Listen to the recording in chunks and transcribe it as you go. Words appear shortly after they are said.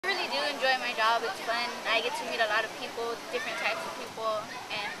job. It's fun. I get to meet a lot of people, different types of people,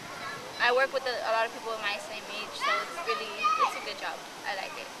 and I work with a lot of people my same age, so it's a good job. I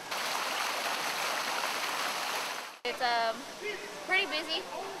like it. It's pretty busy,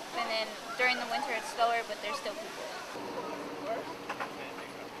 and then during the winter it's slower, but there's still people.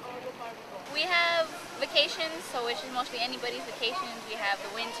 We have vacations, so which is mostly anybody's vacations. We have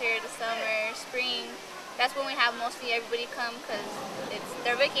the winter, the summer, spring. That's when we have mostly everybody come because it's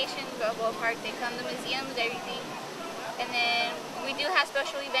their vacation, Balboa Park. They come to museums, everything. And then we do have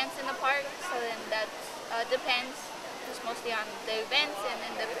special events in the park, so then that depends. It's mostly on the events and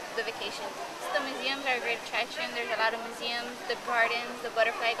then the vacations. So the museums are a great attraction. There's a lot of museums, the gardens, the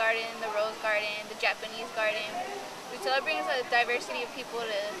butterfly garden, the rose garden, the Japanese garden. So it brings a diversity of people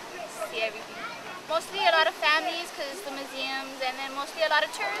to see everything. Mostly a lot of families because it's the museums, and then mostly a lot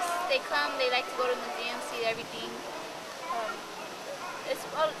of tourists. They come, they like to go to the museums, see everything. It's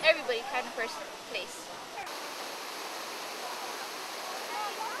everybody kind of place.